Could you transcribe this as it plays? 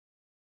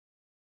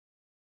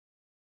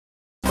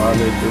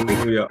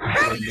Hallelujah.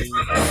 Hallelujah.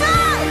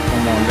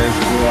 Come on, let's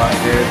go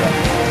ahead and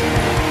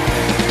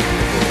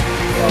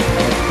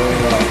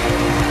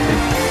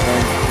it's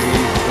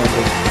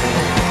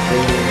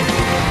 2024.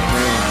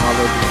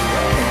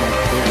 Hallelujah. Come on,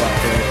 go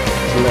ahead.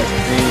 Bless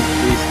him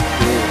this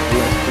day.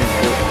 Bless him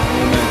this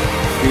moment.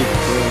 This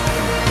day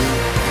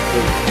to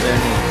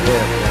send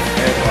there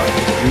wherever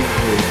you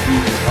may be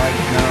right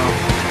now.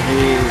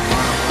 Hey,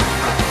 Mama,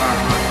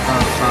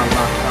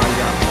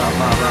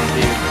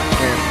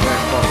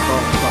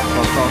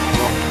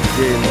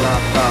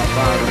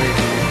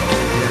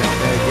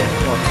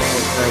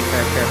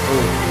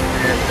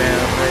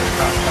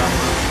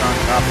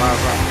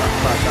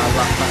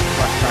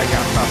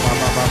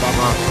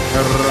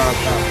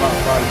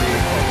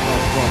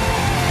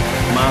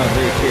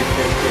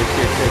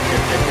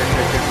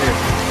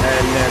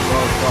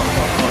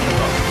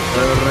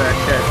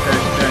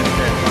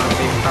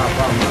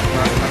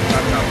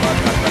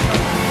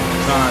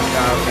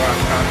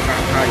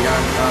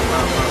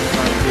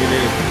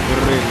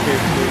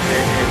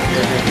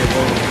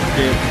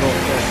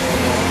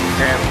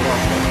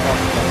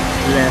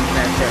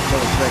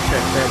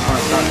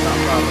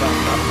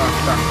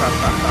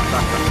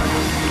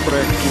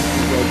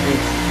 into your next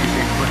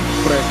season,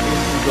 press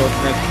into your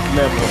next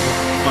level.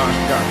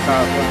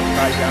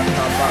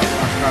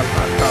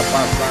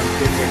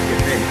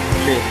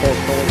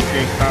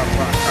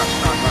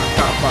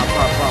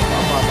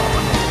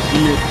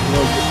 Lift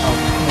what you are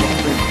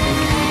moving into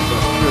the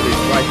spirit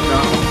right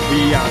now.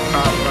 We are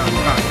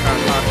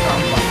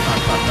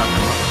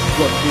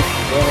what is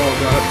God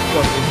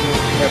for the new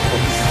level?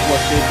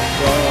 What is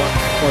God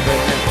for the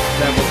next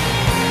level?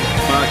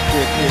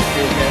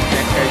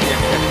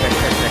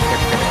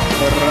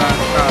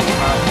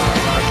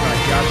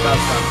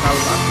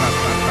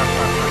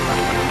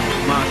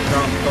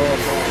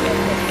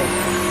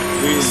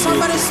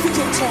 Somebody speak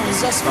in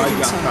tongues. Just speak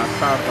in tongues.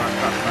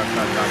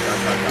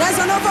 There's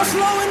an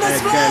overflow in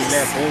this place.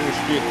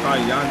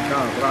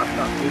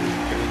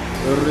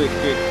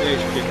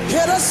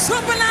 Get a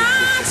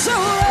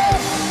supernatural.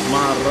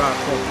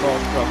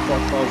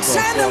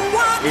 Send them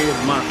one.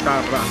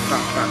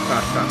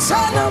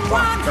 Send them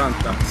one.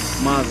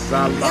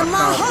 In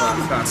my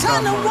home,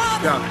 send them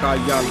one.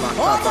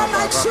 Over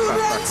my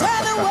children,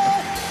 send them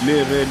one.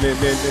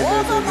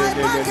 Over my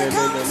bank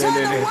account, send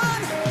them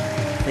one.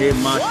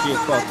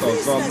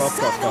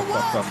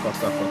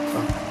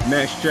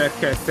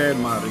 Meshekete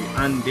mari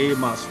ande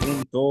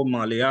masunto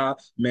malia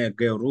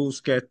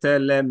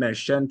megerusketele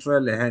meshentre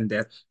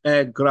lehende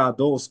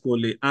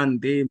egradoskoli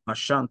ande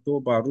mashanto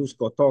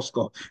barusko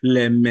tosko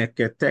le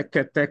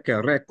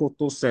meketeketeke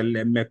rekoto se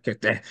le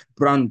mekete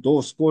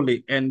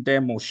brandoskoli ende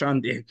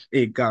moshande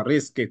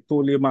egariske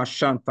toli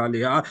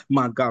mashantalia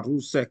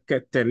magaruse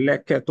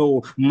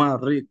keteleketo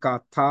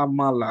marikata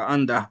mala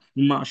anda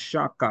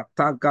mashaka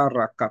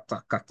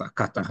tagarakata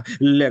kata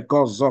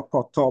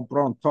legozokoto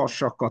bronto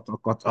shokoto.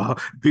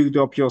 Build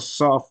up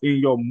yourself in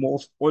your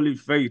most holy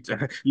faith.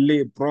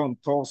 Le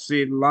bronto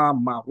si la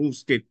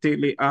maruske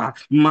tele a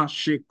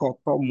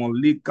mashikoto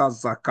molika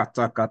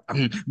zakatakata.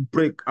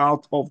 Break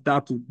out of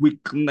that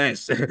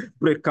weakness.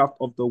 Break out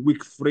of the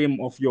weak frame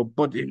of your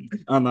body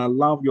and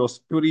allow your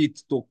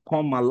spirit to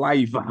come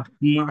alive.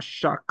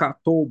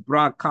 Mashakato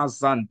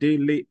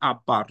brakazandele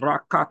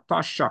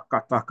abarakata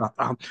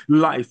shakatakata.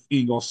 Life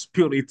in your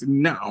spirit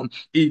now.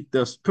 If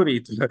the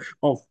spirit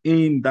of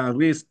him that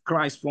raised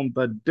Christ from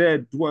the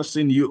dead dwells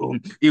in you,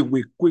 it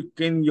will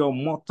quicken your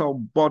mortal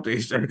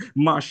bodies.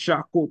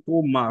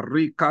 Mashakoto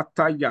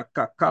marikata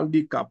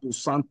yakakalika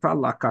busanta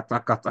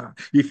lakatakata.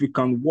 If you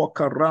can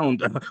walk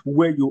around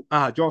where you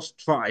are, just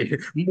try.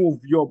 Move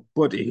your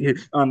body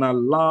and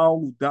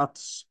allow that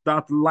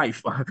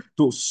life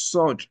to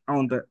surge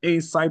on the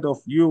inside of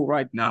you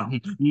right now.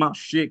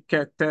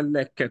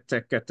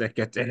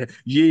 Mashiketelekete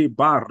ye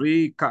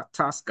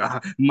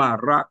barikataska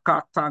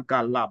marakata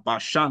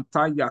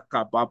galabashanta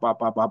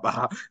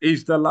yakababa.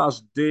 It's the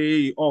last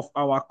day of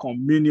our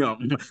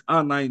communion,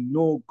 and I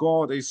know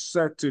God is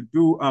set to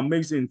do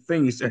amazing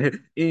things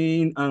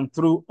in and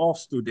through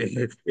us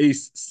today.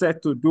 He's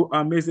set to do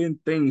amazing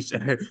things.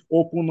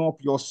 Open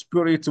up your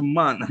spirit,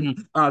 man,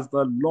 as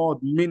the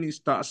Lord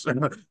ministers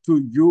to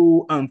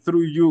you and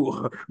through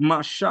you.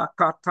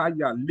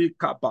 Mashakataya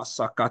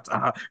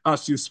likabasakata.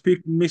 As you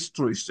speak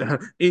mysteries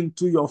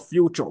into your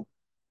future.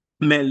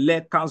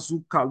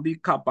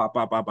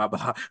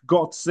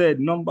 God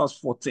said, Numbers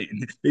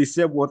 14, he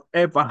said,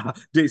 whatever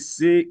they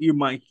say in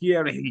my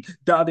hearing,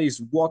 that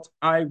is what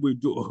I will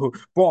do.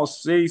 Paul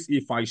says,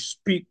 if I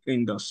speak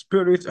in the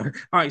spirit,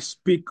 I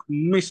speak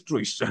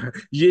mysteries.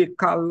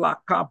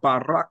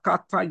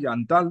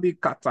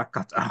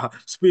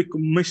 Speak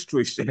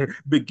mysteries.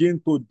 Begin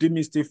to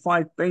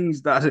demystify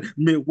things that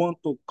may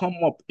want to come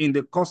up in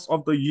the course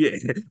of the year.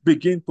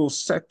 Begin to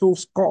settle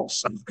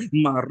scores.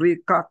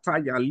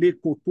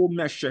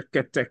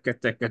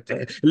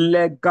 meshekete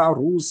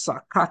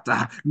legarusa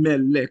kata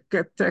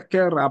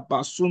melekete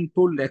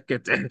rabasunto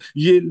lekete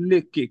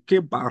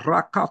yeleke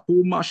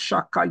barakatu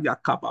mashaka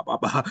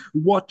yakababa.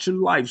 Watch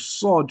life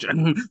surge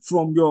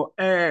from your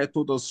hair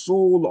to the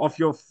sole of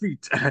your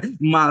feet.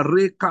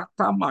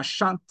 Marekata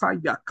mashanta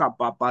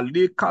yakababa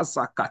leka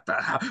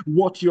zakata.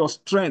 Watch your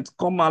strength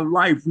come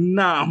alive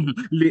now.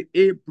 Le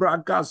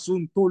ebraga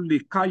zunto le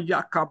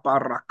kayaka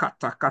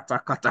barakata kata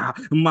kata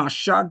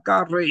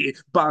mashagare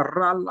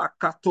barala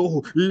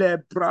kato le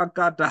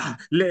bragada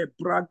le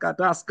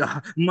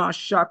bragadaska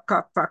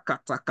mashakata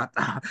kata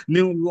kata.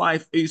 New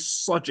life is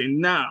surging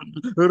now.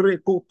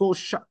 Rekoto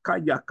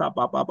shakayaka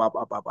baba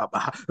baba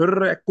baba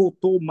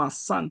rekoto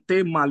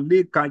masante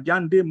maleka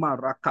yande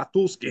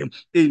marakatoske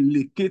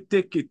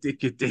elikete kete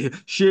kete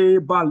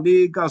sheba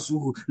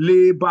legazu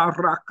le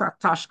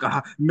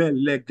barakatashka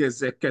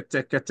melegeze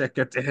kete kete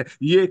kete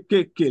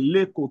yeke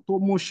leko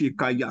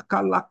tomoshika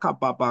yakala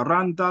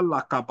kababaranda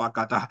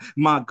lakabagada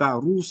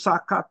magarusa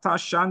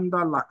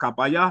katashanda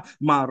lakabaya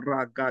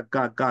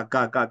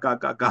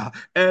maragagagagagagaga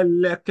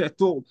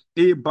eleketo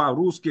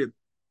ibaruske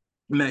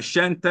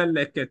Meshente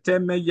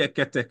leketeme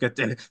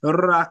yeketekete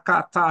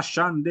rakata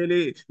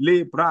shandele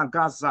le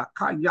bragaza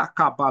kaya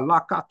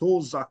kabalaka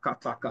toza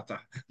kata kata.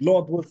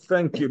 Lord, we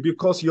thank you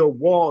because your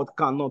word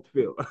cannot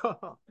fail.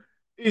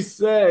 He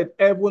said,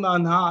 heaven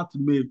and earth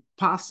may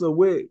pass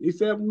away. He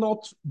said,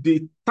 not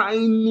the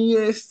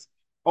tiniest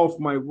of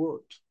my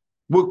word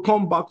will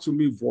come back to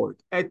me void,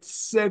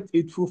 except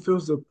it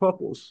fulfills the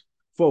purpose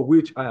for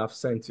which I have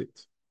sent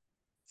it.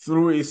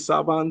 Through his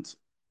servant,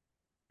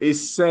 he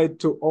said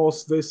to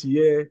us this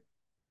year,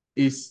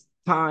 it's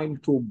time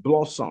to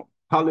blossom.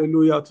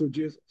 Hallelujah to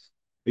Jesus.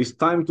 It's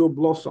time to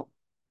blossom.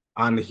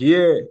 And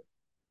here,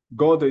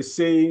 God is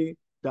saying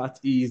that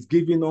he is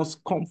giving us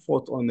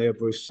comfort on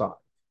every side.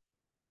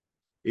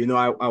 You know,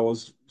 I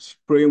was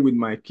praying with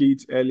my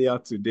kids earlier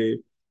today,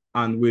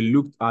 and we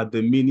looked at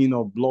the meaning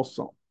of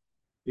blossom.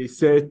 He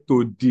said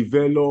to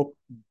develop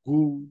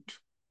good,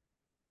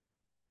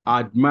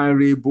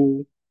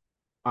 admirable,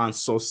 and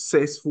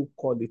successful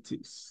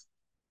qualities.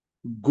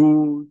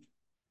 Good,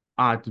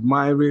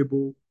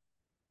 admirable,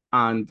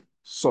 and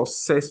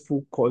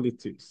successful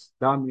qualities.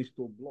 That means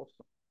to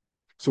blossom.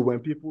 So when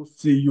people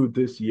see you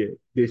this year,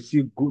 they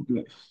see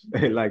goodness.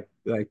 like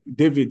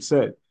David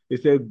said, he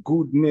said,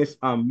 goodness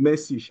and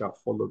mercy shall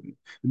follow me.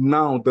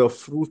 Now the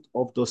fruit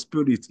of the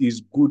Spirit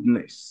is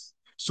goodness.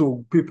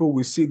 So people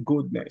will see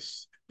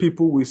goodness.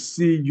 People will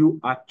see you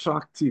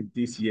attractive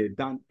this year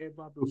than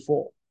ever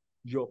before.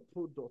 Your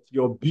product,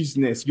 your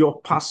business,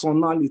 your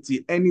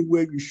personality,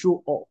 anywhere you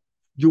show up,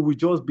 you will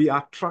just be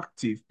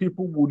attractive.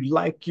 People would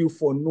like you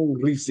for no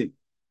reason.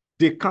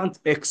 They can't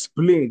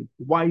explain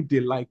why they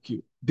like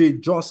you. They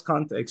just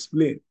can't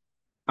explain.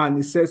 And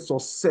it says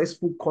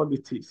successful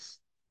qualities.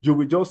 You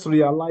will just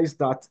realize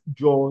that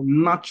your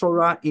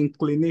natural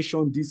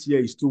inclination this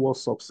year is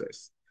towards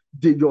success.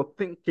 Your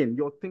thinking,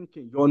 your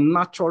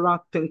natural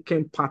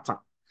thinking pattern,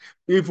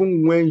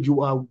 even when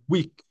you are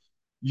weak,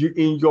 you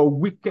in your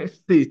weakest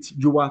state,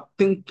 you are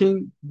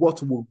thinking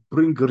what will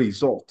bring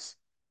results.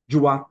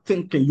 You are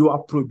thinking, you are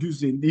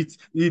producing it.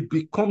 It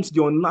becomes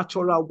your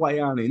natural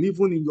wiring,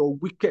 even in your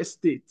weakest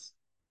state.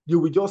 You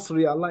will just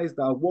realize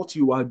that what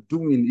you are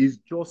doing is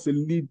just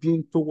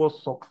leading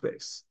towards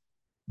success.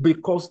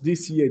 Because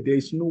this year, there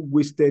is no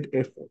wasted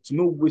effort,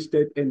 no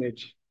wasted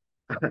energy.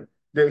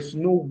 There's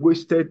no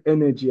wasted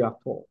energy at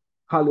all.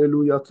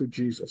 Hallelujah to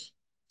Jesus.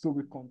 So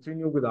we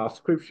continue with our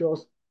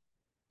scriptures.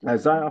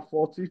 Isaiah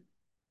 40.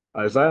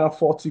 Isaiah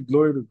 40,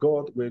 glory to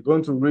God.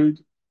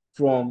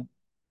 From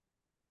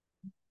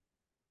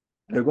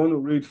we're going to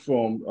read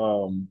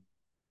from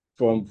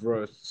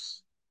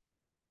verse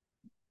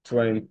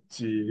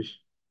 20.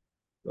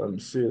 Let me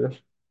see that.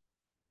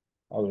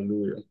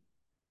 Hallelujah.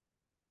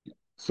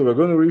 So we're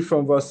going to read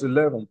from verse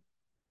 11.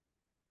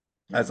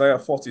 Isaiah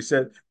 40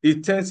 said,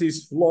 he tends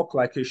his flock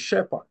like a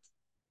shepherd.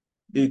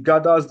 He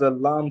gathers the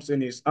lambs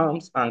in his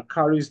arms and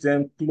carries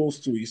them close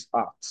to his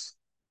heart.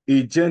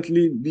 He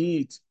gently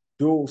leads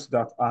those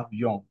that are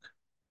young.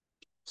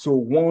 So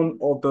one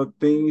of the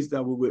things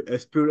that we will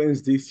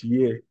experience this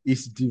year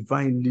is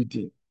divine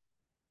leading.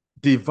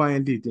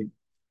 Divine leading.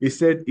 He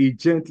said he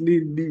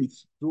gently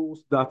leads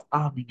those that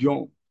are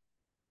young.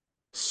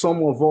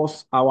 Some of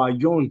us, our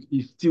young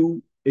is still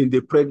in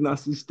the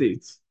pregnancy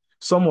state.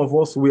 Some of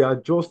us, we are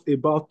just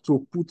about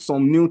to put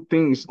some new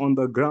things on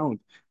the ground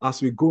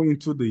as we go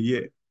into the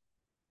year.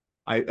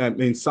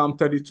 In Psalm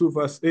 32,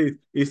 verse 8,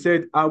 he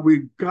said, I will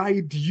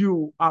guide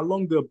you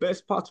along the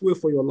best pathway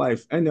for your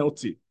life,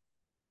 NLT.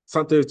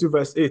 Psalm 32,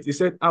 verse 8, he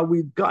said, I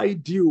will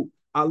guide you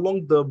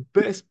along the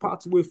best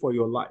pathway for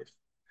your life.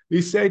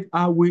 He said,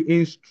 I will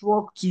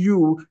instruct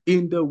you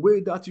in the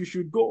way that you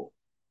should go.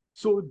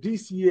 So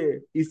this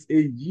year is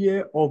a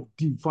year of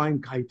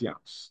divine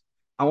guidance.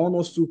 I want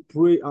us to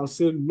pray and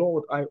say,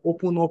 Lord, I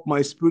open up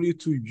my spirit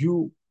to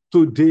you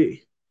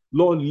today.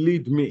 Lord,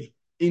 lead me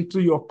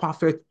into your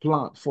perfect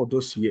plan for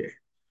this year.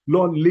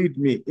 Lord, lead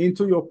me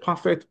into your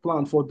perfect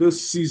plan for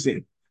this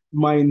season.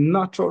 My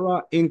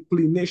natural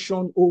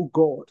inclination, O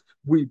God,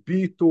 will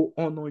be to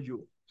honor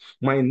you.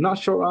 My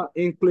natural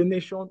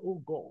inclination,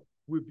 oh God,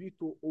 will be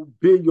to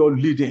obey your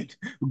leading.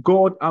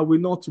 God, I will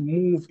not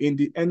move in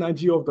the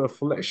energy of the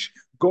flesh.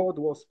 God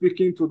was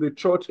speaking to the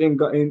church in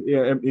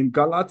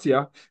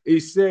Galatia. He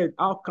said,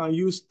 how can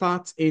you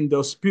start in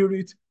the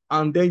spirit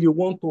and then you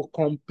want to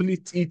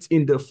complete it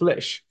in the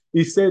flesh?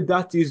 He said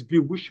that is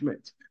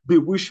bewitchment.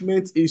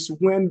 Bewitchment is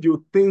when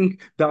you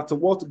think that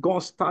what God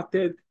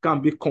started can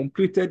be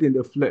completed in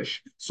the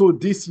flesh. So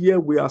this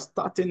year we are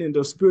starting in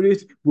the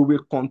spirit, we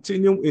will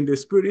continue in the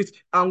spirit,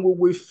 and we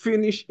will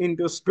finish in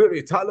the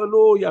spirit.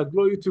 Hallelujah,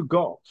 glory to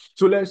God.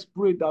 So let's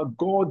pray that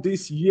God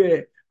this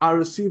year I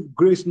receive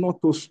grace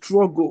not to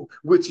struggle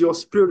with your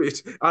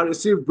spirit. I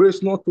receive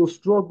grace not to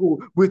struggle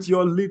with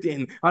your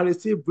leading. I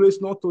receive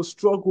grace not to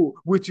struggle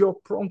with your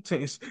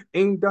promptings.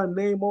 In the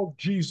name of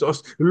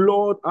Jesus,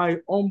 Lord, I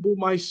humble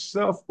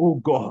myself, oh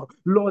God.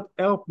 Lord,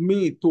 help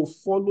me to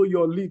follow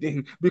your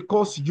leading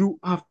because you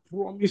have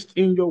promised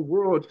in your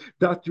word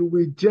that you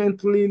will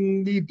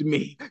gently lead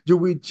me. You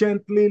will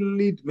gently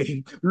lead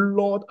me.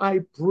 Lord,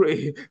 I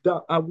pray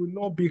that I will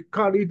not be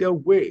carried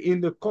away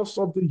in the course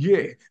of the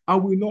year. I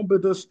will not be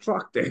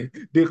distracted.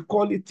 The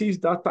qualities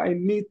that I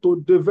need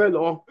to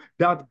develop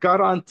that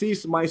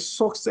guarantees my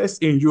success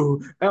in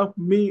you. Help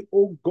me,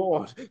 oh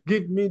God.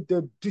 Give me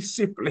the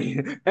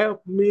discipline.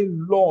 Help me,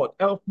 Lord.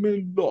 Help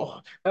me,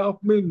 Lord.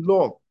 Help me,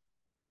 Lord.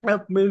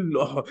 Help me,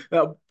 Lord.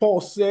 Paul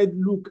said,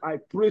 look, I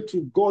pray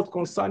to God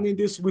concerning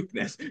this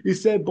weakness. He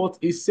said, but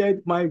he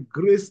said, my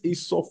grace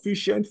is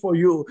sufficient for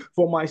you,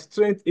 for my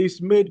strength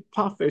is made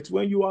perfect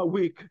when you are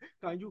weak.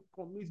 Can you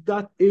commit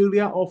that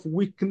area of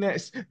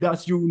weakness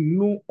that you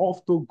know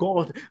of to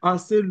God and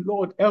say,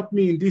 Lord, help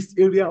me in this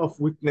area of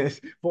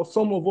weakness? For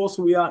some of us,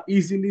 we are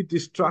easily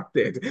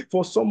distracted.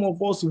 For some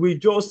of us, we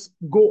just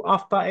go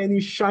after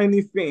any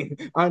shiny thing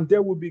and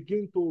then we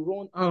begin to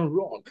run and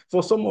run.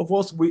 For some of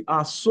us, we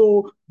are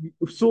so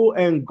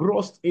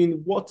engrossed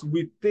in what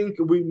we think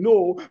we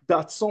know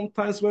that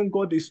sometimes when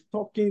God is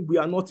talking, we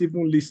are not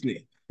even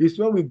listening. It's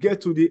when we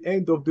get to the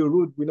end of the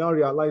road, we now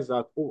realize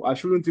that, oh, I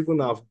shouldn't even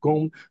have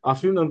gone, I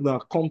shouldn't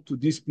have come to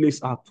this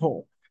place at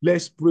all.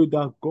 Let's pray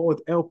that God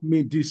help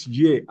me this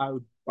year.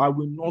 I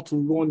will not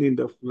run in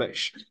the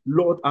flesh.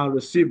 Lord, I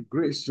receive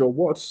grace. Your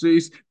word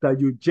says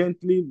that you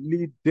gently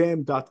lead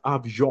them that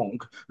are young.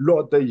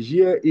 Lord, the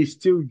year is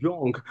still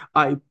young.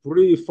 I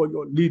pray for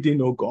your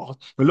leading, oh God.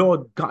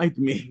 Lord, guide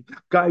me.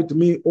 Guide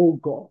me, oh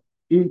God,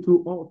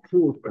 into all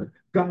truth.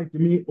 Guide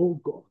me, oh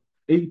God,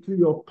 into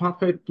your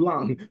perfect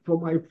plan for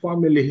my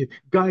family.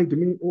 Guide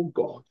me, oh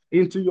God,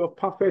 into your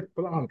perfect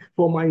plan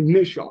for my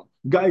nation.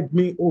 Guide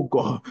me, oh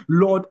God.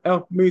 Lord,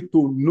 help me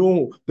to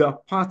know the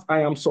part I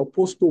am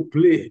supposed to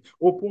play.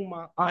 Open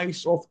my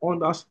eyes of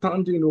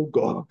understanding, oh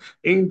God.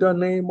 In the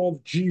name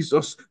of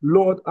Jesus,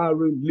 Lord, I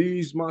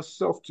release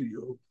myself to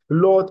you.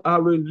 Lord, I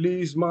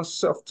release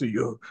myself to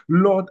you.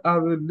 Lord, I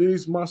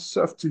release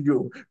myself to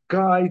you.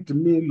 Guide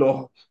me,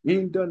 Lord,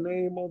 in the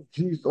name of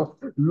Jesus.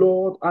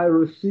 Lord, I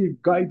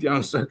receive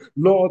guidance.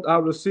 Lord, I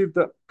receive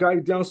the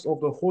guidance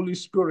of the Holy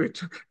Spirit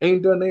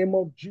in the name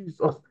of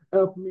Jesus.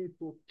 Help me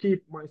to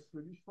keep my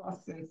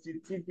spiritual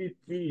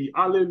sensitivity.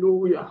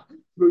 Hallelujah.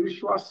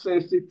 Spiritual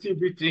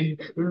sensitivity.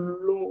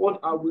 Lord,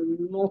 I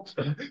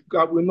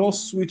will not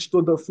switch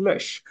to the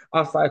flesh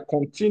as I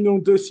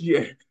continue this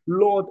year.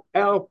 Lord,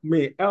 help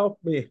me, help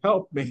me,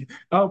 help me,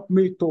 help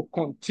me to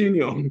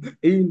continue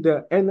in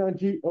the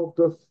energy of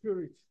the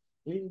Spirit.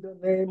 In the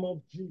name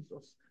of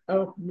Jesus.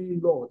 Help me,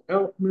 Lord.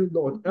 Help me,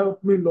 Lord.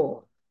 Help me,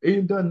 Lord.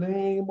 In the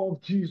name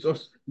of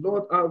Jesus,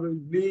 Lord, I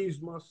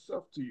release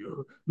myself to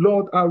you.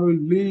 Lord, I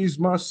release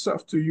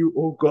myself to you,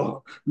 oh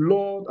God.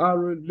 Lord, I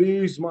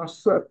release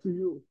myself to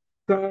you.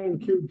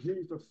 Thank you,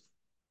 Jesus.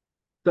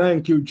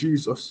 Thank you,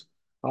 Jesus.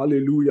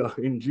 Hallelujah.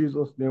 In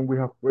Jesus' name we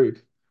have prayed.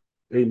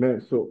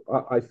 Amen. So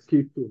I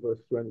skip to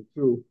verse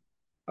 22.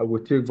 I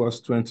will take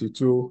verse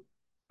 22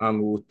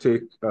 and we'll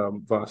take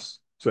verse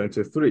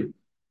 23.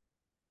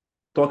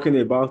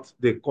 Talking about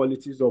the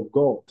qualities of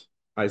God.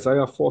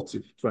 Isaiah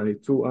 40,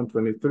 22 and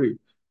 23.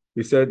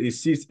 He said, he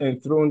sits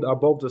enthroned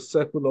above the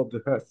circle of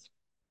the earth,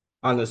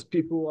 and his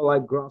people are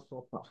like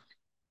grasshoppers.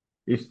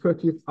 He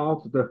stretches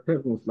out the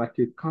heavens like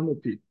a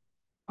canopy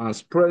and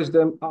spreads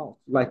them out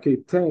like a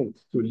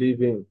tent to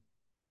live in.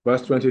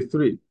 Verse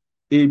 23,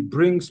 he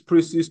brings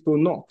princes to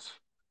naught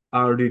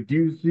and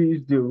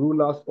reduces the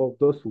rulers of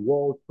this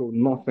world to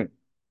nothing.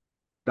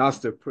 That's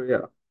the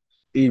prayer.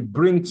 He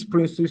brings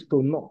princes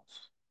to naught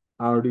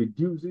and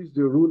reduces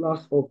the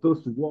rulers of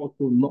this world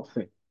to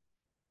nothing.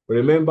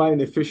 Remember in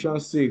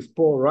Ephesians 6,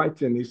 Paul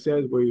writing, he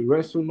says, we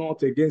wrestle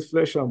not against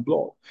flesh and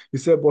blood. He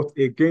said, but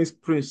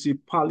against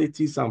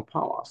principalities and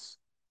powers,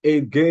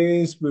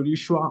 against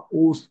spiritual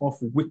hosts of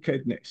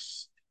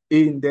wickedness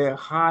in the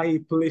high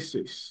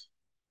places.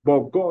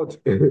 But God,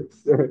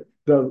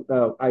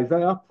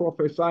 Isaiah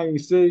prophesying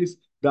says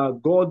that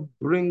God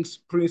brings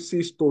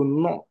princes to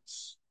naught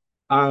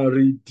and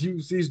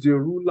reduces the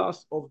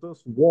rulers of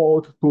this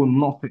world to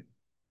nothing.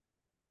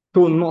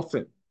 To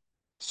nothing.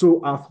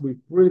 So as we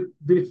pray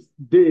this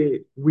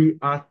day, we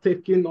are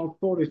taking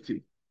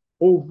authority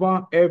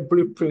over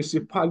every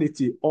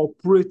principality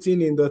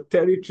operating in the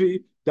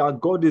territory that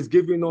God is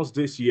giving us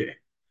this year.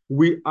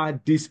 We are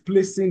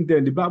displacing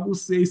them. The Bible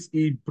says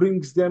He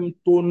brings them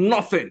to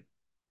nothing.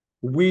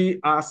 We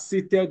are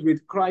seated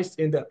with Christ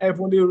in the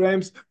heavenly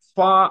realms,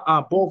 far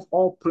above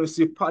all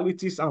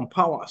principalities and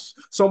powers.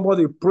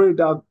 Somebody pray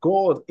that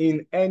God,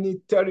 in any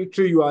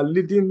territory you are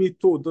leading me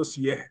to this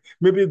year,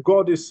 maybe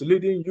God is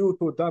leading you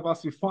to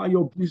diversify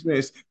your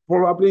business,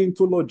 probably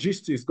into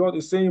logistics. God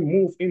is saying,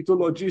 move into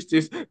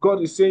logistics.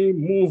 God is saying,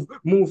 move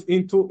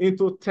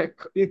into tech.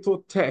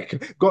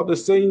 God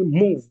is saying,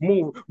 move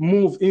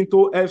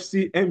into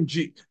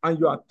FCMG. And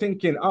you are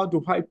thinking, how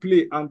do I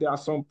play? And there are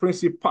some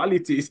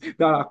principalities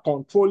that are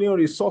controlling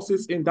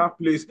resources in that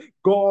place.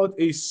 God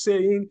is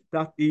saying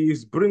that He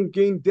is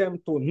bringing them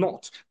to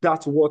naught,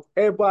 that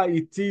whatever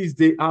it is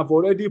they have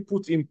already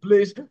put in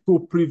place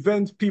to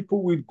prevent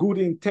people with good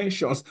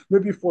intentions.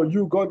 Maybe for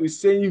you, God is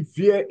saying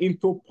veer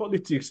into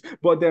politics,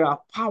 but there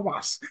are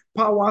powers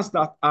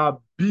that are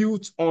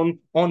built on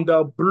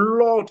the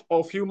blood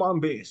of human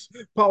beings,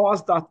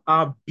 powers that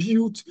are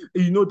built,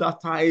 that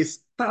are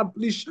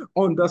established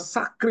on the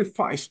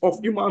sacrifice of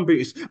human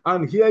beings.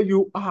 And here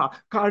you are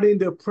carrying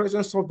the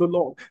presence of the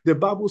Lord. The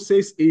Bible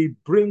says He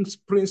brings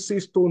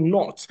princes to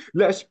naught.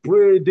 Let's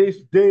pray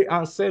this day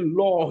and say,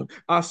 Lord,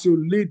 as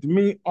you lead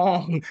me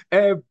on,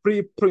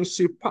 every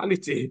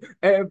principality,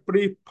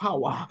 every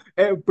power,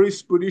 every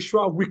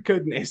spiritual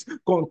wickedness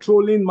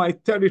controlling my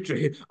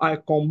territory, I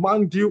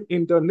command you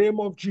in the name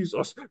of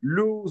Jesus,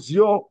 lose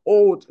your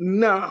hold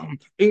now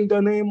in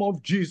the name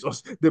of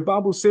Jesus. The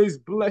Bible says,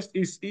 blessed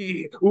is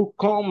he who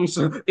comes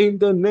in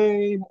the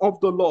name of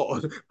the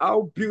Lord.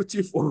 How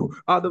beautiful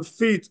are the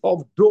feet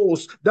of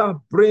those that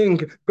bring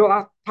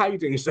glad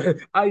tidings.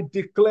 I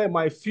declare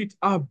my feet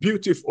are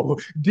beautiful.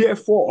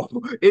 Therefore,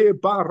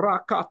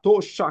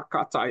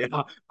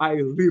 I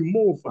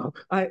remove,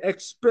 I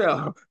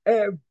expel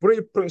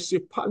every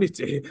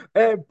principality,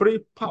 every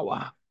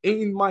power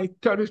in my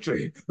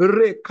territory.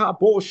 Your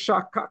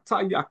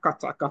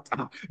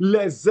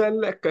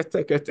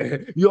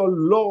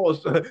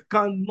laws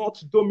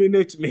cannot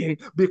dominate me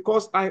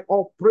because I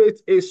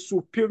operate a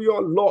superior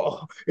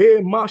law.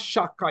 The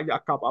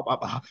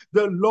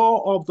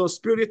law of the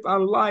spirit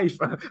and life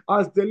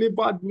has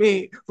delivered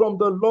me from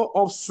the law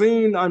of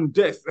sin and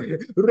death.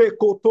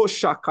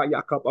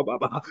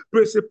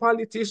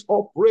 Principalities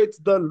operate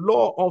the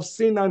law of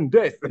sin and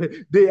death.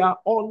 They are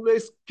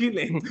always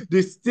killing.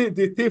 The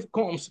thief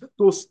comes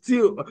to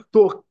steal,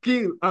 to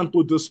kill, and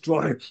to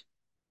destroy.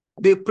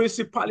 The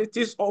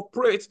principalities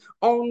operate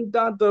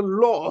under the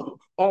law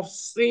of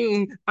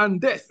sin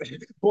and death,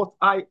 but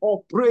I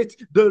operate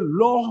the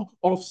law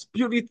of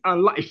spirit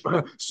and life.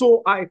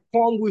 So I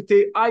come with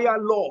a higher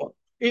law.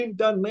 In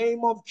the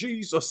name of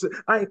Jesus,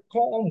 I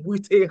come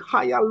with a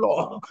higher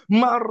law.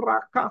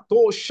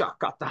 Marakato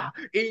Shakata.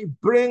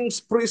 It brings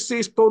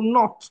princes to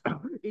naught.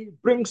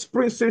 It brings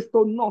princes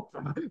to naught.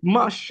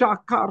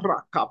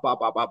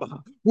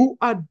 Mashakarakabababa. Who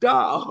art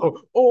thou,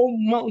 O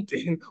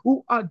mountain?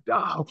 Who art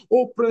thou,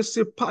 O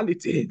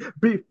principality?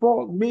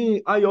 Before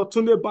me,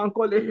 Ayotunde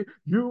Bankole,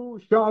 you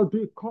shall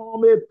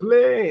become a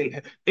plain.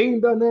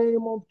 In the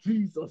name of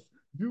Jesus,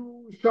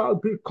 you shall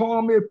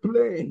become a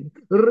plain.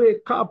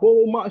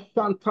 Rekabo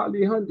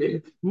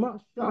mashantalihande,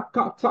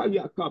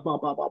 mashakataya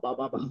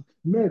kabababababa,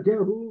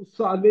 megeru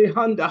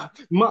salehanda,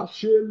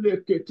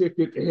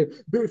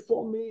 masheleketekete.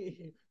 Before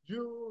me,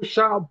 you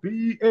shall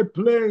be a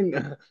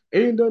plain.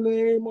 In the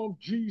name of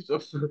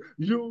Jesus,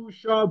 you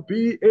shall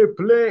be a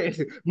plain.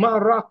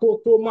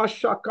 Marakoto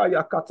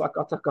mashakaya kata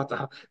kata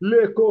kata.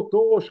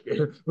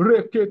 Lekotoshke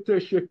rekete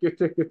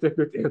shekete kete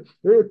kete.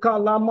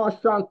 Ekalama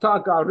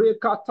shantaga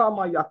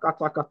rekatama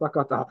yakata kata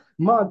kata.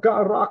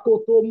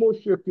 Magarakoto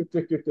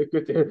moshekete kete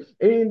kete.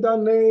 In the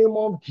name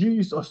of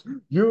Jesus,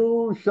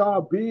 you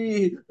shall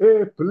be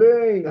a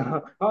plain.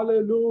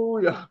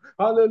 Hallelujah.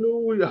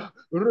 Hallelujah.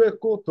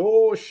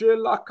 Rekoto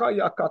shelaka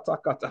yakata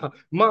kata.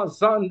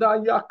 Mazanda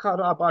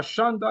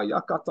yakarabashanda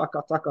yakata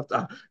kata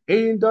kata.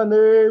 In the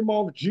name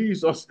of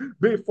Jesus,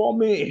 before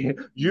me,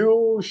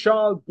 you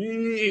shall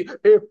be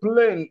a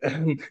plain.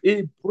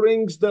 It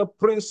brings the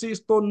princes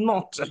to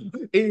naught.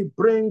 It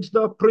brings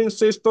the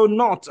princes to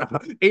naught.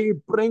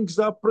 It brings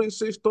the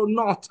princes to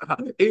naught.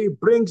 It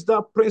brings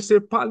the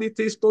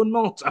principalities to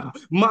naught.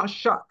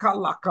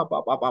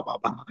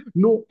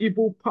 No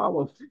evil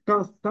power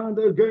can stand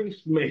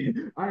against me.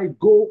 I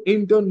go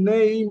in the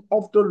name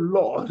of the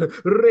Lord.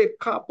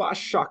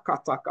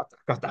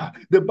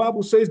 The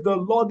Bible says the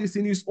Lord is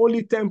in his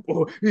holy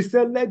temple. He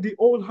said, let the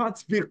old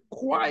hearts be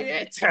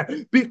quiet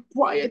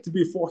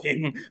before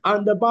him.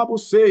 And the Bible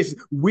says,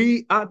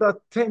 we are the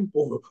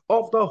temple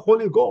of the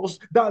Holy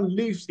Ghost that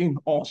lives in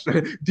us.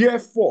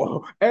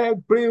 Therefore,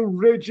 every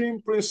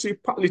raging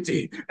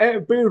principality,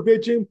 every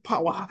raging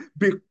power,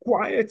 be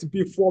quiet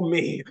before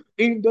me.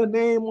 In the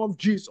name of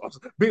Jesus,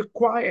 be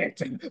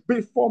quiet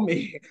before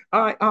me.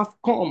 I have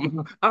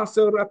come as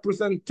a representative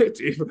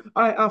representative.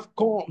 I have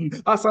come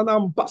as an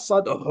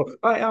ambassador.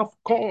 I have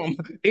come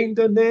in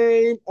the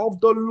name of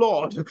the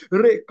Lord.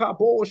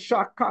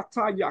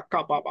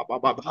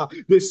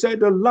 They said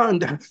the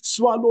land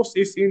swallows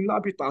its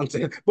inhabitants,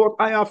 but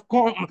I have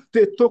come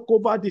to take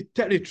over the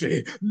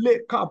territory.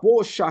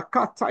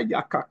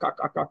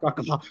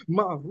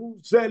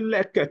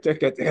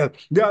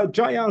 There are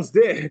giants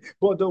there,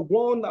 but the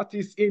one that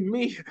is in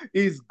me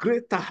is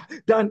greater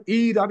than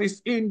he that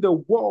is in the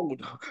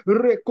world.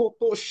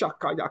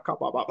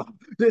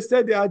 They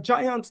said there are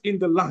giants in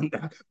the land,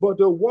 but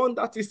the one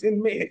that is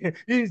in me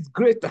is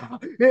greater.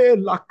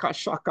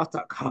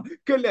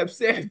 Caleb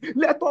said,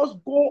 let us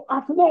go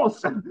at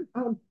once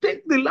and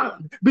take the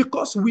land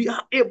because we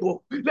are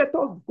able. Let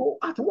us go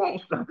at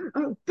once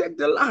and take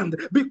the land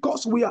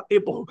because we are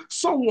able.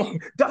 Someone,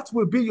 that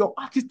will be your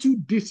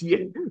attitude this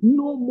year.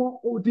 No more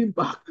holding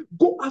back.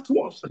 Go at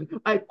once.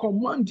 I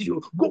command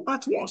you, go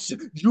at once.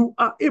 You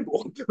are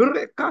able.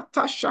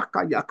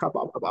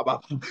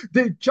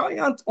 The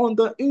giant on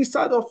the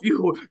inside of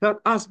you that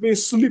has been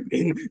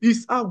sleeping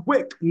is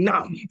awake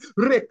now.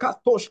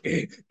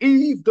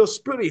 If the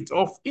spirit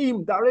of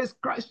him that raised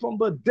Christ from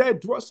the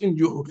dead dwells in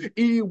you,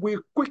 he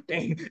will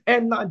quicken,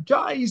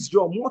 energize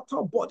your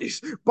mortal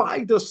bodies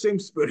by the same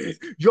spirit.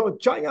 Your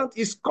giant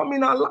is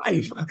coming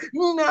alive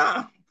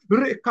now.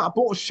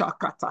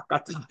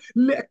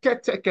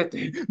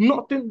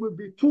 Nothing will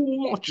be too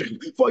much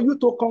for you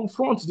to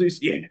confront this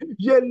year.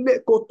 They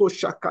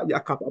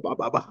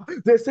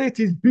say it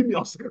is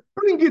billions.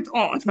 Bring it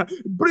on.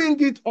 Bring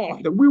it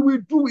on. We will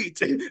do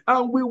it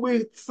and we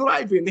will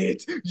thrive in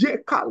it.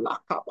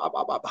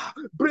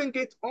 Bring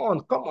it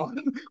on. Come on.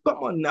 Come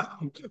on now.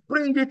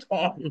 Bring it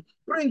on.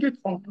 Bring it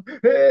on.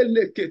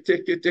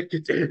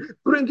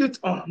 Bring it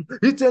on.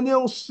 It's a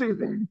new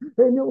season.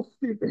 A new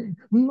season.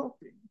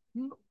 Nothing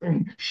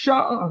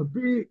shall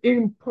be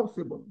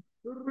impossible.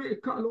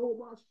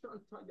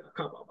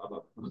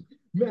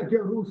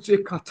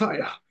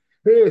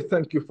 Hey,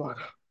 thank you,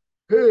 Father.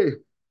 Hey,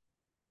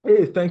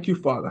 thank you,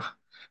 Father.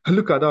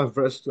 Look at that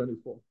verse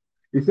 24.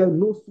 He said,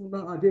 no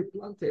sooner are they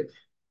planted,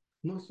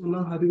 no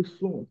sooner are they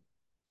sown,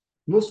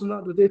 no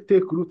sooner do they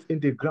take root in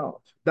the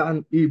ground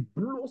than it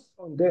blows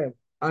on them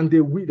and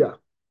they wither,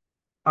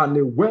 and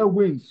the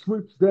whirlwind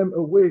sweeps them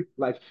away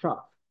like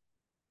chaff.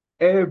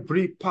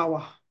 Every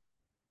power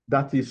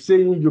that is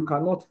saying you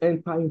cannot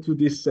enter into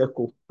this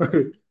circle,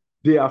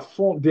 they have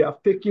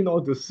taken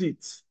all the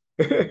seats.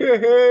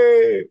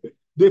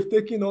 They've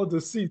taken all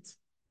the seats.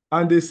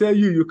 And they say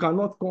you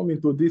cannot come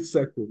into this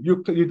circle.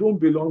 You don't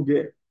belong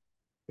here.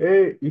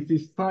 Hey, it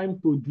is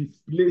time to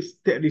displace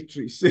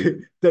territories,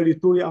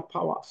 territorial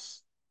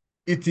powers.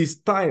 It is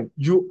time.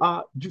 You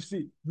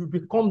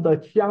become the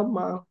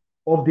chairman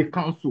of the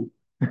council.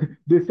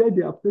 They said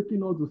they have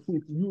taken all the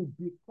seats. You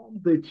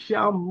become the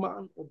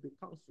chairman of the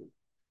council.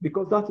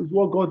 Because that is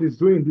what God is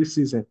doing this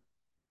season.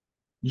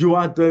 You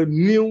are the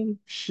new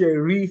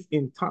sheriff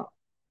in town.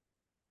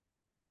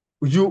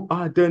 You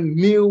are the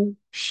new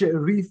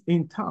sheriff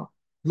in town.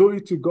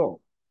 Glory to God.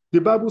 The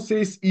Bible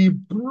says he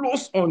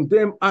blows on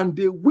them and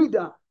they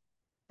wither.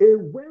 A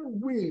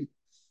whirlwind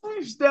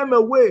sweeps them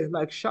away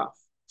like chaff.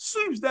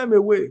 Sweeps them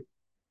away.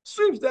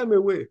 Sweeps them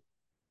away.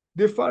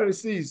 The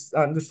Pharisees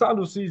and the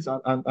Sadducees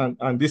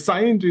and the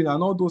Sanhedrin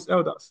and all those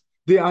elders,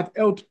 they had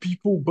held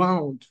people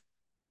bound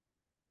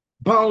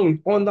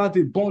under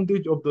the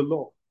bondage of the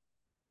law.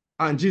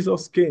 And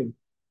Jesus came.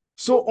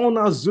 So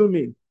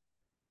unassuming.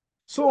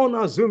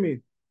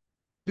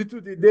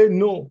 Little did they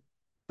know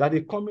that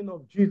the coming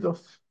of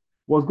Jesus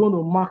was going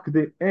to mark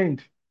the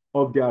end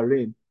of their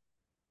reign.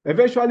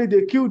 Eventually,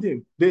 they killed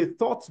him. They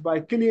thought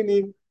by killing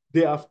him,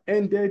 they have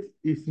ended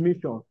his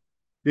mission.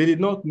 They did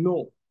not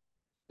know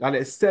that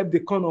except the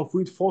corn of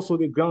wheat falls to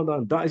the ground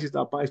and dies, it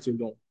abides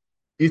alone.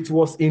 It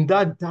was in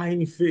that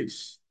dying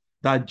phase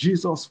that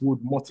Jesus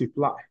would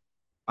multiply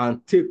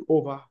and take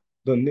over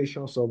the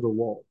nations of the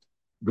world.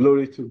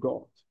 Glory to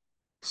God.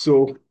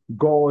 So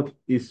God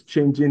is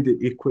changing the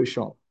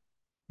equation.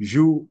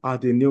 You are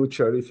the new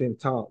sheriff in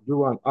town.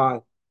 You and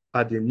I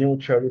are the new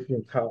sheriff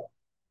in town.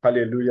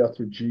 Hallelujah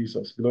to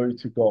Jesus. Glory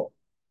to God.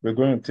 We're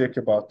going to take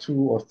about 2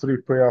 or 3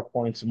 prayer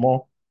points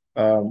more.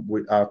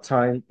 Our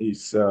time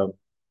is,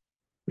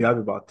 we have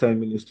about 10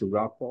 minutes to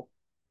wrap up.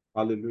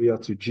 Hallelujah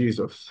to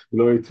Jesus.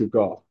 Glory to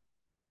God.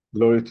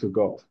 Glory to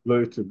God.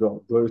 Glory to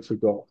God. Glory to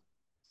God.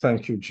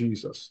 Thank you,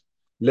 Jesus.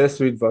 Let's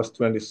read verse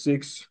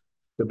 26.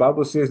 The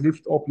Bible says,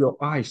 lift up your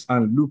eyes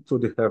and look to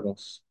the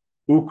heavens.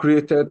 Who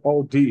created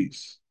all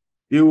these?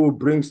 He who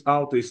brings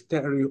out a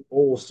stereo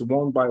host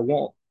one by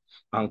one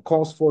and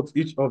calls forth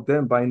each of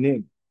them by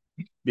name.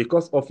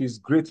 Because of his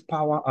great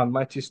power and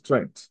mighty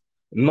strength,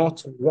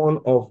 not one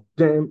of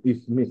them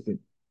is missing.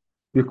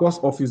 Because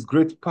of his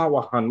great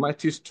power and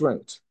mighty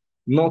strength,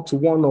 not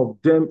one of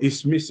them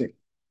is missing.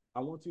 I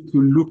want you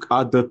to look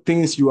at the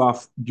things you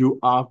have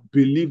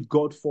believed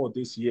God for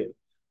this year.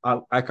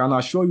 I can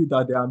assure you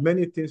that there are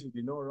many things you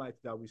did not write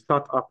that will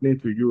start happening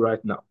to you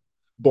right now.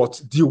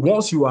 But the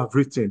ones you have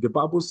written, the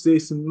Bible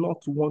says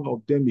not one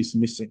of them is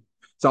missing.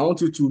 So I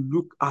want you to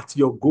look at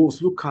your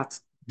goals, look at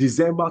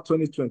December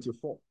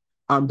 2024,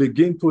 and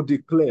begin to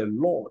declare,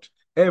 Lord,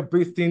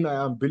 everything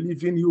I am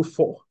believing you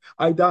for,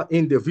 either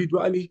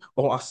individually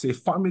or as a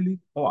family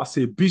or as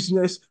a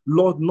business,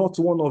 Lord, not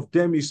one of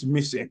them is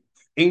missing.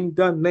 In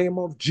the name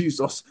of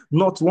Jesus,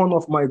 not one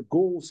of my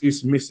goals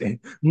is missing.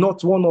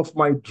 Not one of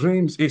my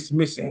dreams is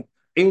missing.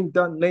 In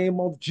the name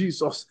of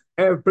Jesus,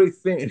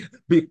 everything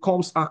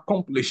becomes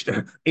accomplished.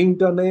 In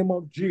the name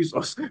of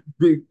Jesus,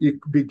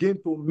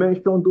 begin to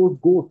mention those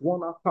goals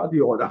one after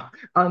the other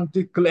and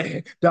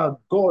declare that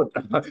God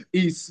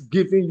is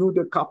giving you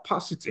the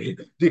capacity.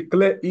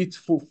 Declare it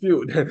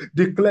fulfilled.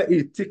 Declare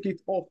it, take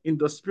it off in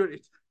the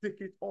spirit.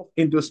 Take it off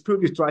in the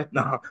spirit right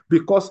now,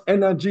 because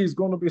energy is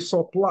going to be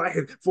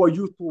supplied for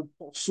you to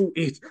pursue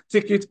it.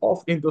 Take it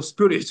off in the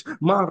spirit.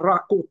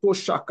 Marakoto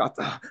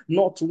shakata.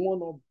 Not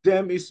one of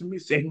them is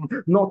missing.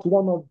 Not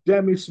one of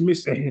them is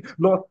missing.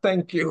 Lord,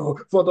 thank you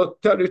for the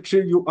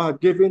territory you are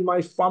giving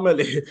my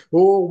family.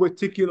 Oh, we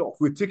take it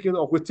off. We take it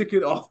off. We take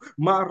it off.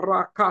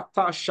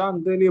 Marakata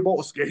shandeli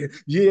boske.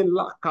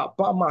 Yelaka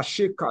bama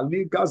sheka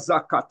liga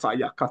zakata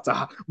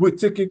yakata. We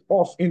take it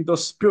off in the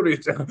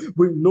spirit.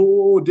 We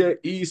know there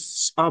is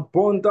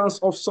abundance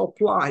of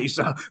supplies.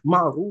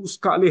 Marus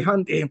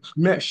kalihande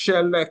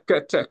meshele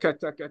kete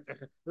kete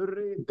kete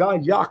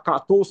regayaka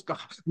toska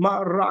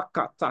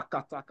marakata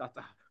kata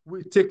kata.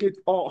 We take it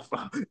off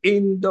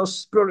in the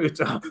spirit.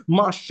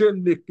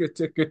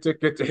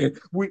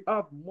 We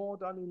have more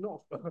than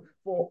enough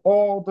for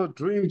all the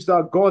dreams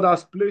that God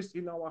has placed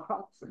in our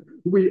hearts.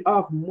 We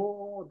have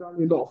more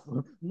than enough.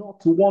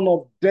 Not one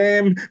of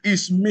them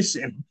is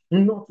missing.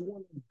 Not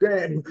one of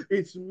them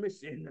is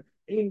missing.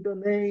 In the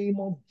name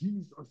of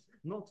Jesus.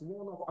 Not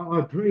one of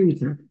our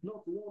dreams,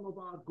 not one of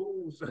our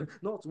goals,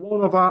 not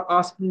one of our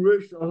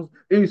aspirations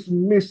is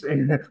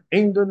missing.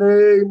 In the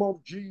name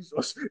of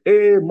Jesus.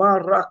 In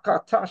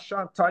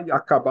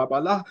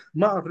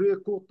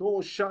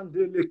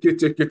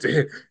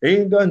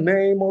the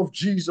name of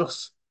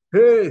Jesus.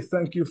 Hey,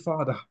 thank you,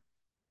 Father.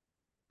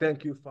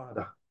 Thank you,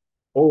 Father.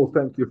 Oh,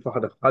 thank you,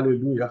 Father.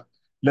 Hallelujah.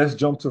 Let's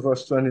jump to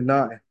verse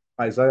 29.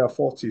 Isaiah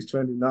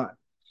 40:29.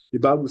 The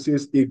Bible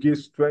says, it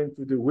gives strength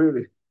to the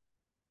weary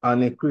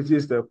and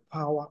increases the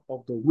power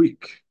of the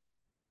weak.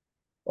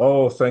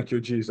 Oh, thank you,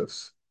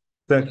 Jesus.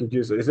 Thank you,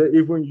 Jesus. He said,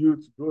 even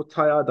youths grow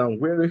tired and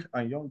weary,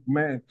 and young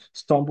men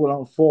stumble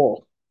and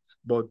fall.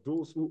 But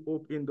those who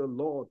hope in the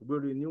Lord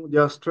will renew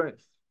their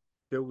strength.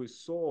 They will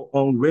soar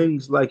on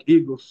wings like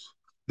eagles.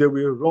 They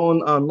will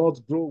run and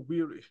not grow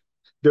weary.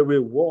 They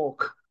will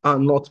walk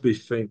and not be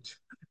faint.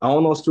 I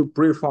want us to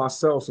pray for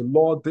ourselves.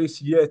 Lord, this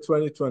year,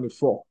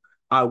 2024,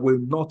 I will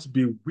not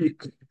be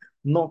weak.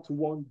 Not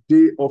one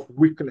day of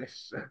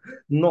weakness.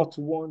 Not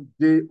one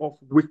day of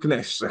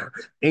weakness.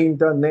 In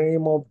the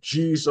name of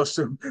Jesus,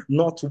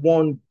 not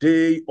one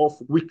day of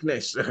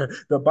weakness.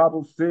 The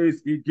Bible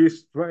says he gives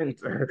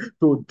strength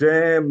to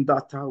them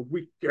that are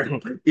weak.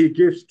 He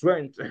gives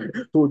strength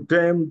to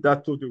them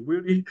that to the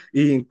weary.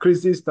 He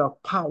increases the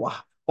power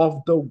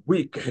of the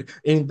weak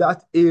in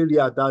that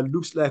area that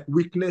looks like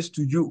weakness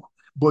to you.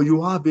 But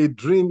you have a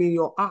dream in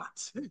your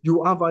heart.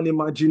 You have an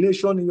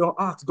imagination in your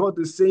heart. God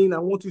is saying, I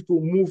want you to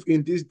move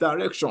in this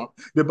direction.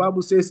 The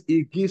Bible says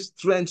he gives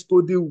strength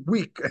to the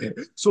weak.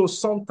 So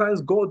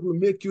sometimes God will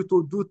make you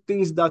to do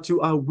things that you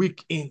are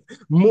weak in.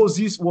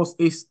 Moses was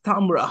a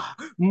stammerer.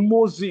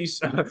 Moses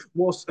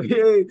was,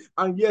 hey,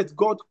 and yet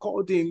God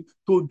called him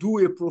to do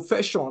a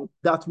profession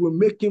that will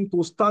make him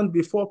to stand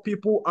before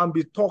people and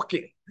be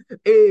talking.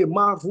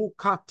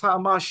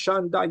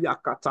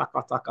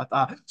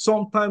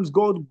 Sometimes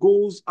God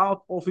goes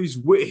out of his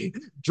way.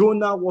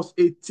 Jonah was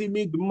a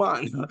timid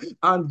man,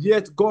 and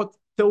yet God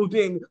told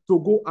him to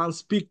go and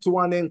speak to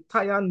an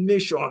entire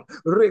nation.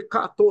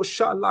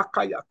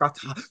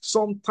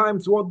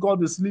 Sometimes what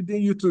God is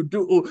leading you to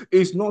do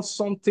is not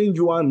something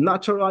you are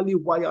naturally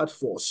wired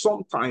for.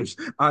 Sometimes,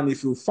 and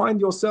if you find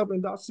yourself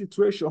in that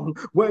situation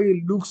where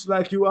it looks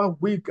like you are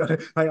weak,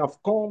 I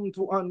have come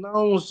to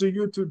announce to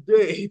you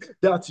today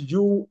that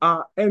you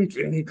are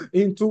entering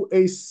into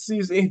a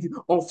season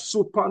of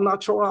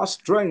supernatural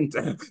strength.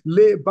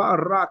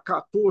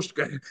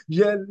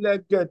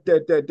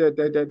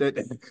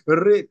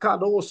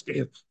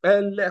 Rekadoske,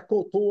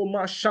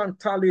 Elekotoma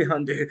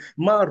Shantalihande,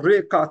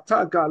 Mareka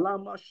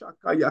Tagalama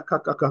Shakaya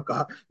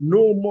Kakakaka.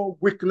 No more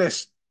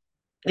weakness.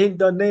 In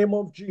the name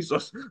of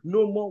Jesus,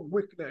 no more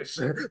weakness,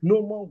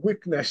 no more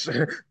weakness.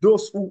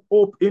 Those who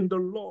hope in the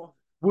Lord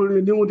will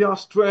renew their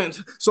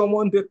strength.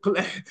 Someone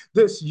declare,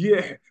 this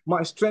year,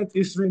 my strength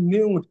is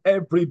renewed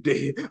every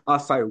day.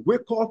 As I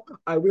wake up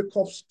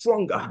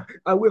stronger.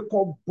 I wake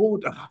up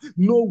bolder.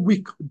 No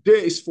weak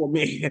days for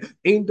me.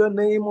 In the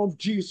name of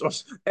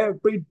Jesus,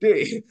 every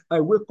day, I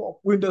wake up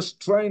with the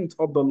strength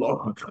of the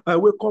Lord. I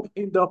wake up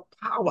in the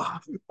power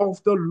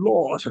of the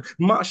Lord.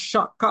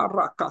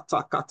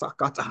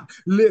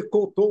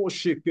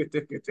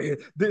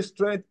 This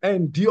strength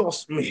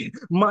endures me.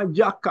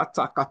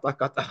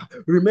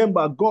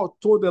 Remember, God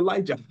told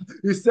Elijah,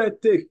 he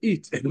said, take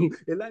it.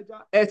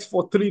 Elijah ate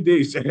for 3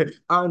 days,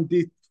 and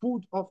the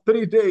food of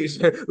 3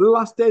 days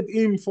lasted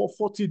him for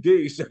 40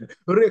 days.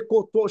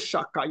 Rekoto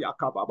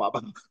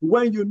shakayakababa.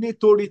 When you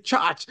need to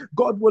recharge,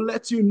 God will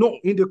let you know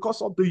in the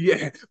course of the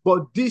year.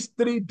 But these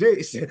 3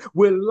 days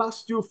will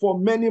last you for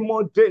many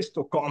more days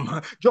to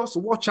come. Just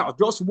watch out.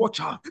 Just watch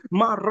out.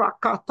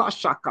 Marakata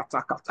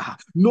shakatakata.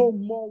 No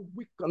more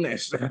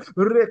weakness.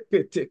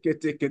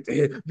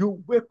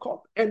 You wake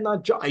up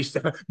energized.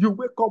 You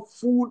wake up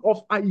full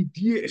of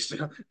ideas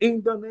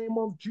in the name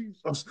of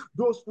Jesus.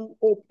 Those who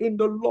hope in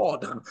the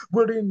Lord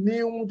will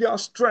renew their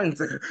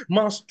strength.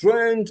 My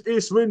strength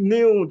is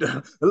renewed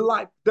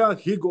like the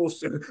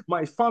eagles.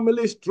 My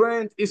family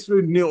strength is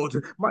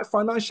renewed. My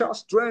financial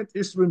strength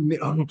is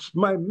renewed.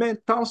 My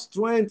mental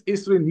strength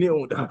is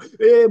renewed.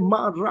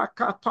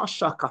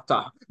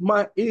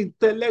 My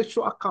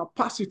intellectual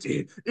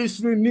capacity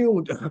is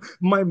renewed.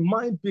 My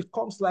mind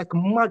becomes like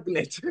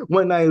magnet.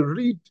 When I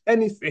read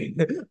anything,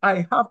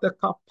 I have the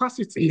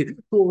capacity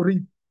to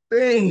retain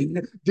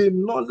the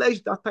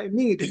knowledge that I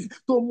need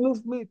to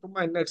move me to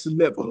my next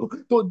level,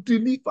 to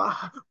deliver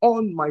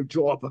on my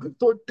job,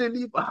 to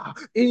deliver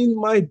in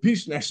my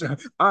business.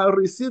 I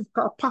receive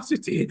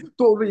capacity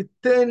to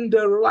retain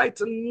the right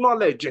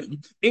knowledge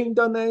in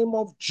the name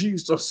of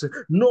Jesus.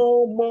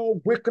 No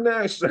more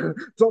weakness.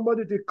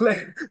 Somebody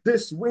declare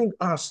this wing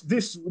us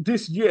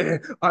this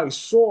year. I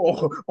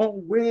soar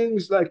on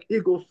wings like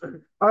eagles.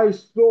 I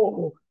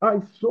soar,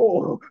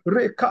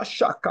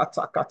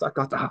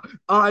 rekashakatakata.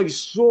 I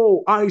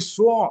soar,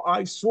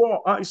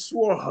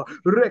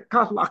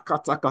 rekala.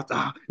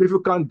 If you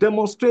can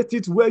demonstrate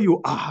it where you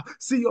are,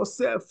 see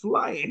yourself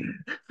flying,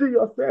 see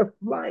yourself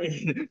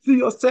flying, see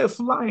yourself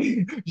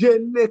flying.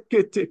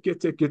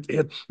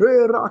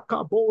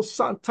 Erakabo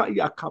Santa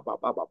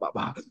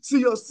Yakababa.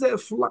 See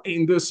yourself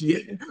flying this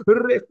year.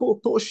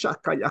 Rekoto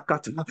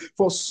Shakayakata.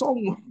 For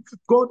someone,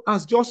 God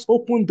has just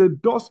opened the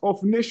doors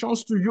of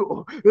nations to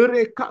you.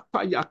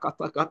 Rekata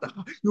Yakatakata.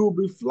 You will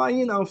be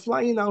flying and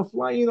flying and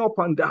flying up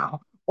and down.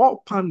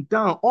 Up and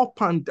down, up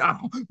and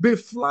down, be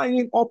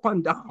flying up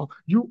and down.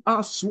 You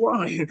are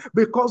soaring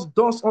because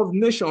doors of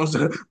nations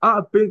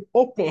have been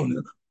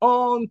opened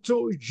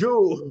unto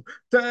you.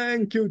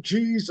 Thank you,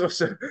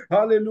 Jesus.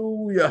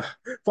 Hallelujah.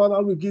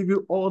 Father, we give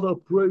you all the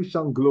praise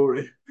and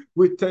glory.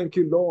 We thank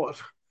you, Lord,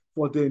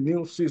 for the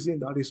new season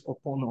that is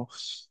upon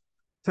us.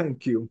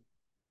 Thank you.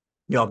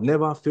 You have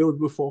never failed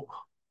before.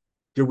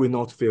 You will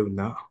not fail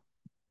now.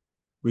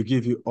 We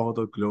give you all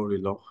the glory,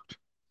 Lord.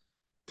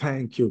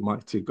 Thank you,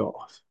 mighty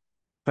God.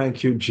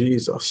 Thank you,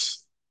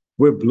 Jesus.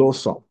 We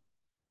blossom.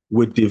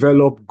 We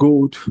develop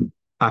good,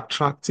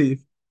 attractive,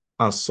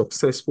 and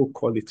successful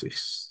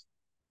qualities.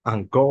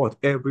 And God,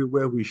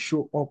 everywhere we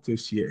show up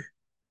this year,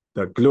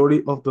 the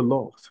glory of the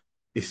Lord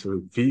is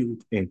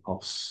revealed in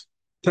us.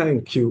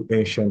 Thank you,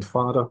 ancient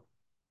Father.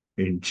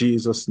 In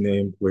Jesus'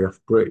 name we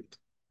have prayed.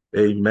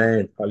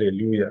 Amen.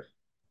 Hallelujah.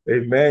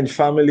 Amen,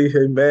 family.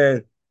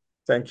 Amen.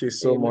 Thank you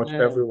so much,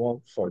 Amen.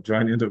 everyone, for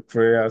joining the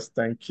prayers.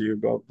 Thank you.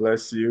 God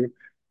bless you.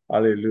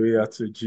 Hallelujah to Jesus.